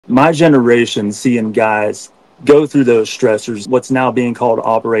my generation seeing guys go through those stressors, what's now being called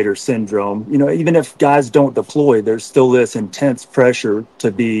operator syndrome. Even if guys don't deploy, there's still this intense pressure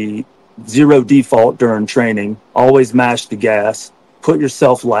to be zero default during training, always mash the gas, put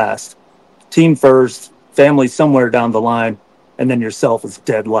yourself last, team first, family somewhere down the line, and then yourself is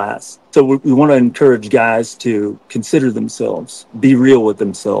dead last. So we want to encourage guys to consider themselves, be real with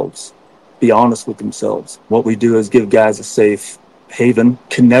themselves, be honest with themselves. What we do is give guys a safe haven,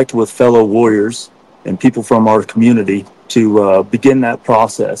 connect with fellow warriors and people from our community to begin that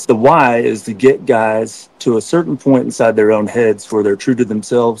process. The why is to get guys to a certain point inside their own heads where they're true to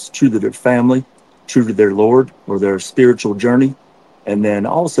themselves, true to their family, true to their Lord or their spiritual journey, and then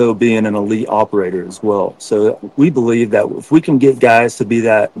also being an elite operator as well. So we believe that if we can get guys to be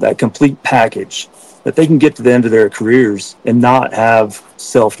that complete package, that they can get to the end of their careers and not have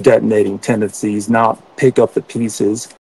self-detonating tendencies, not pick up the pieces,